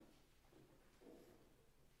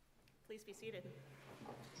Please be seated.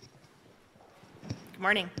 Good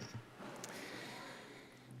morning.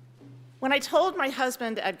 When I told my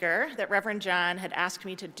husband, Edgar, that Reverend John had asked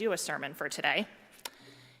me to do a sermon for today,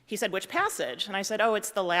 he said, "Which passage?" And I said, "Oh,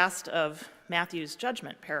 it's the last of Matthew's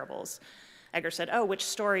judgment parables." Edgar said, "Oh, which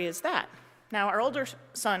story is that?" Now, our older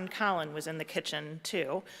son, Colin, was in the kitchen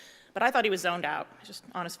too, but I thought he was zoned out, just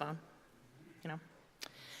on his phone,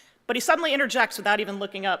 But he suddenly interjects without even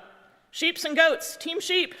looking up, "Sheeps and goats, team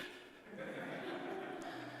sheep."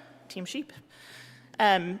 Team sheep.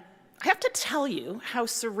 I have to tell you how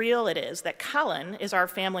surreal it is that Colin is our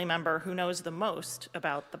family member who knows the most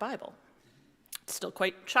about the Bible. It's still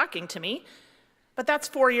quite shocking to me, but that's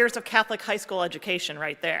 4 years of Catholic high school education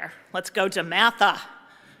right there. Let's go to Matha.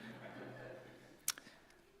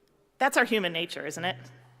 That's our human nature, isn't it?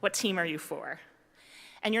 What team are you for?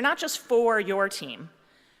 And you're not just for your team.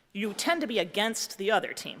 You tend to be against the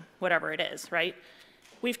other team, whatever it is, right?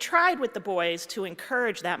 We've tried with the boys to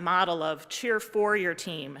encourage that model of cheer for your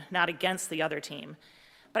team, not against the other team,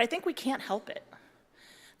 but I think we can't help it.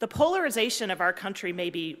 The polarization of our country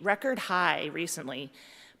may be record high recently,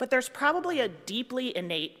 but there's probably a deeply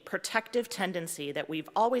innate protective tendency that we've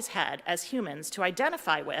always had as humans to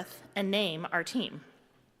identify with and name our team.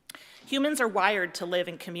 Humans are wired to live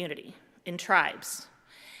in community, in tribes,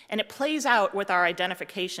 and it plays out with our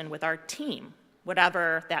identification with our team,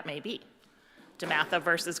 whatever that may be. DeMatha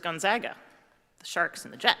versus Gonzaga, the Sharks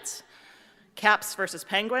and the Jets. Caps versus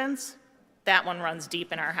Penguins, that one runs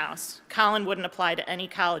deep in our house. Colin wouldn't apply to any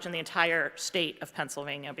college in the entire state of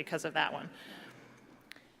Pennsylvania because of that one.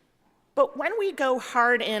 But when we go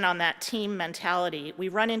hard in on that team mentality, we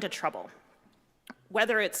run into trouble.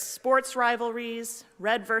 Whether it's sports rivalries,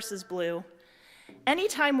 red versus blue,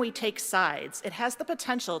 anytime we take sides, it has the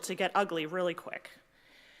potential to get ugly really quick.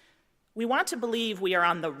 We want to believe we are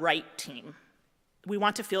on the right team. We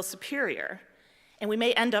want to feel superior, and we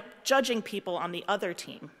may end up judging people on the other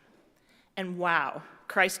team. And wow,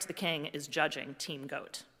 Christ the King is judging Team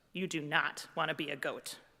Goat. You do not want to be a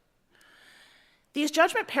goat. These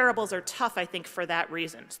judgment parables are tough, I think, for that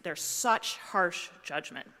reason. They're such harsh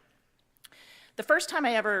judgment. The first time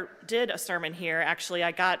I ever did a sermon here, actually,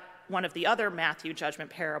 I got one of the other Matthew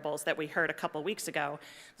judgment parables that we heard a couple weeks ago,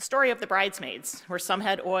 the story of the bridesmaids, where some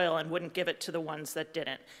had oil and wouldn't give it to the ones that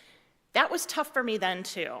didn't. That was tough for me then,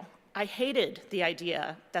 too. I hated the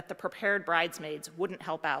idea that the prepared bridesmaids wouldn't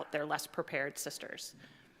help out their less prepared sisters.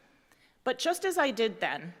 But just as I did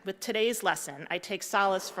then, with today's lesson, I take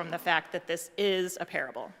solace from the fact that this is a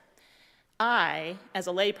parable. I, as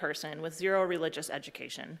a layperson with zero religious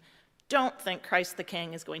education, don't think Christ the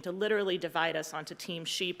King is going to literally divide us onto team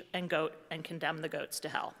sheep and goat and condemn the goats to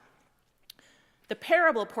hell. The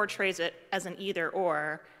parable portrays it as an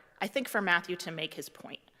either-or, I think, for Matthew to make his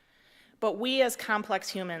point. But we as complex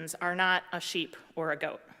humans are not a sheep or a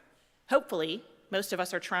goat. Hopefully, most of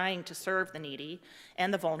us are trying to serve the needy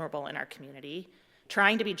and the vulnerable in our community,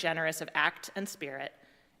 trying to be generous of act and spirit,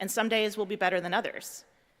 and some days will be better than others.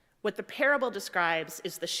 What the parable describes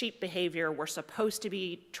is the sheep behavior we're supposed to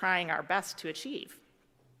be trying our best to achieve.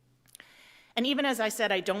 And even as I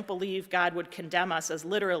said, I don't believe God would condemn us as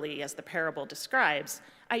literally as the parable describes,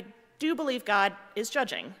 I do believe God is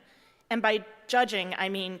judging. And by judging, I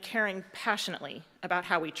mean caring passionately about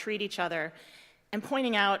how we treat each other and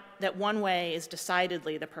pointing out that one way is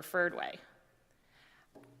decidedly the preferred way.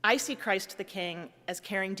 I see Christ the King as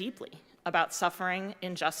caring deeply about suffering,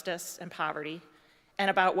 injustice, and poverty, and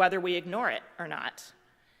about whether we ignore it or not.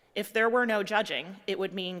 If there were no judging, it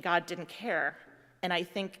would mean God didn't care, and I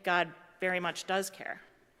think God very much does care.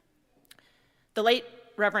 The late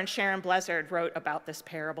Reverend Sharon Blizzard wrote about this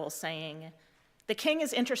parable, saying, "The King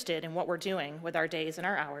is interested in what we're doing with our days and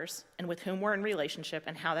our hours, and with whom we're in relationship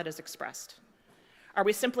and how that is expressed. Are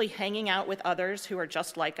we simply hanging out with others who are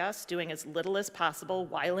just like us, doing as little as possible,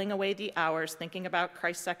 whiling away the hours thinking about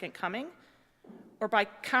Christ's second coming? Or by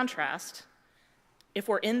contrast, if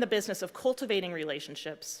we're in the business of cultivating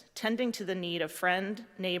relationships, tending to the need of friend,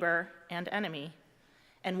 neighbor, and enemy,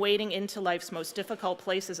 and wading into life's most difficult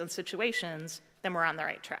places and situations, then we're on the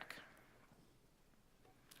right track."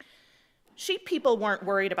 Sheep people weren't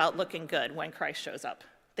worried about looking good when Christ shows up.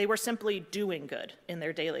 They were simply doing good in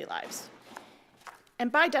their daily lives.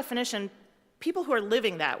 And by definition, people who are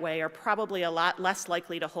living that way are probably a lot less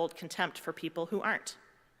likely to hold contempt for people who aren't.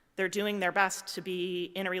 They're doing their best to be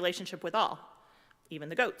in a relationship with all, even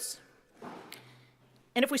the goats.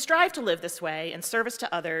 And if we strive to live this way in service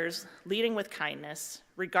to others, leading with kindness,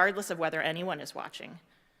 regardless of whether anyone is watching,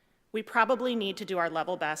 we probably need to do our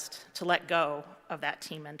level best to let go of that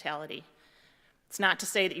team mentality. It's not to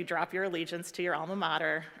say that you drop your allegiance to your alma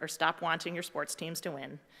mater or stop wanting your sports teams to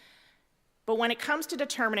win. But when it comes to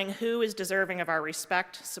determining who is deserving of our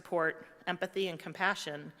respect, support, empathy, and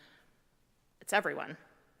compassion, it's everyone.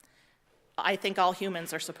 I think all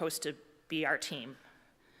humans are supposed to be our team.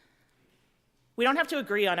 We don't have to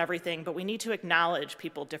agree on everything, but we need to acknowledge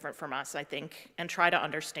people different from us, I think, and try to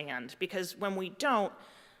understand. Because when we don't,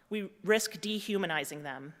 we risk dehumanizing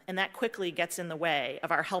them, and that quickly gets in the way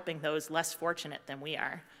of our helping those less fortunate than we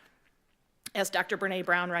are. As Dr. Brené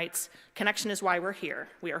Brown writes, connection is why we're here.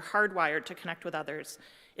 We are hardwired to connect with others.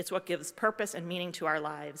 It's what gives purpose and meaning to our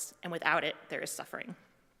lives, and without it, there is suffering.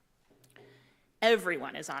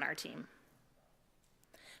 Everyone is on our team.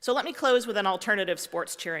 So let me close with an alternative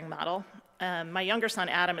sports cheering model. My younger son,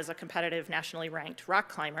 Adam, is a competitive, nationally ranked rock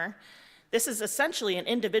climber. This is essentially an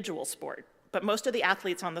individual sport, but most of the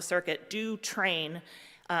athletes on the circuit do train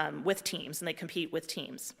with teams, and they compete with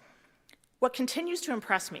teams. What continues to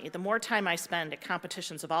impress me, the more time I spend at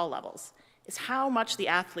competitions of all levels, is how much the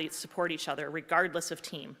athletes support each other regardless of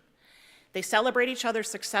team. They celebrate each other's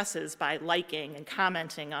successes by liking and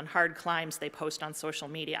commenting on hard climbs they post on social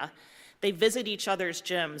media. They visit each other's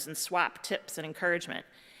gyms and swap tips and encouragement.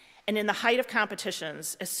 And in the height of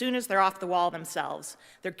competitions, as soon as they're off the wall themselves,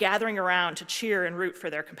 they're gathering around to cheer and root for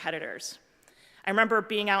their competitors. I remember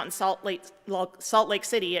being out in Salt Lake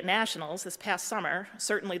City at Nationals this past summer,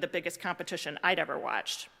 certainly the biggest competition I'd ever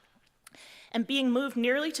watched, and being moved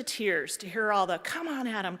nearly to tears to hear all the come on,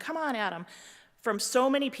 Adam, from so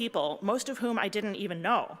many people, most of whom I didn't even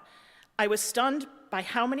know. I was stunned by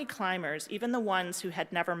how many climbers, even the ones who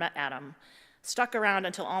had never met Adam, stuck around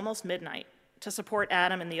until almost midnight to support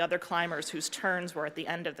Adam and the other climbers whose turns were at the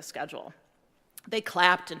end of the schedule. They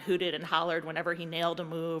clapped and hooted and hollered whenever he nailed a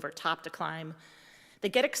move or topped a climb. They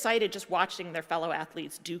get excited just watching their fellow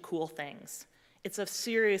athletes do cool things. It's a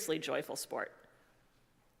seriously joyful sport.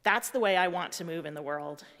 That's the way I want to move in the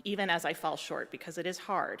world, even as I fall short, because it is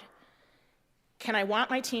hard. Can I want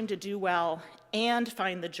my team to do well and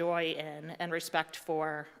find the joy in and respect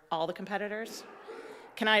for all the competitors?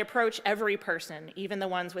 Can I approach every person, even the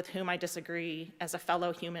ones with whom I disagree, as a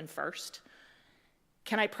fellow human first?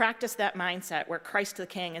 Can I practice that mindset where Christ the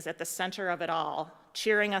King is at the center of it all,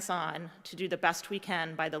 cheering us on to do the best we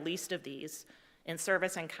can by the least of these, in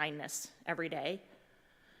service and kindness every day?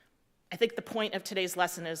 I think the point of today's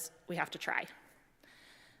lesson is we have to try.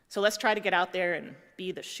 So let's try to get out there and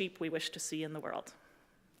be the sheep we wish to see in the world.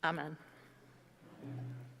 Amen.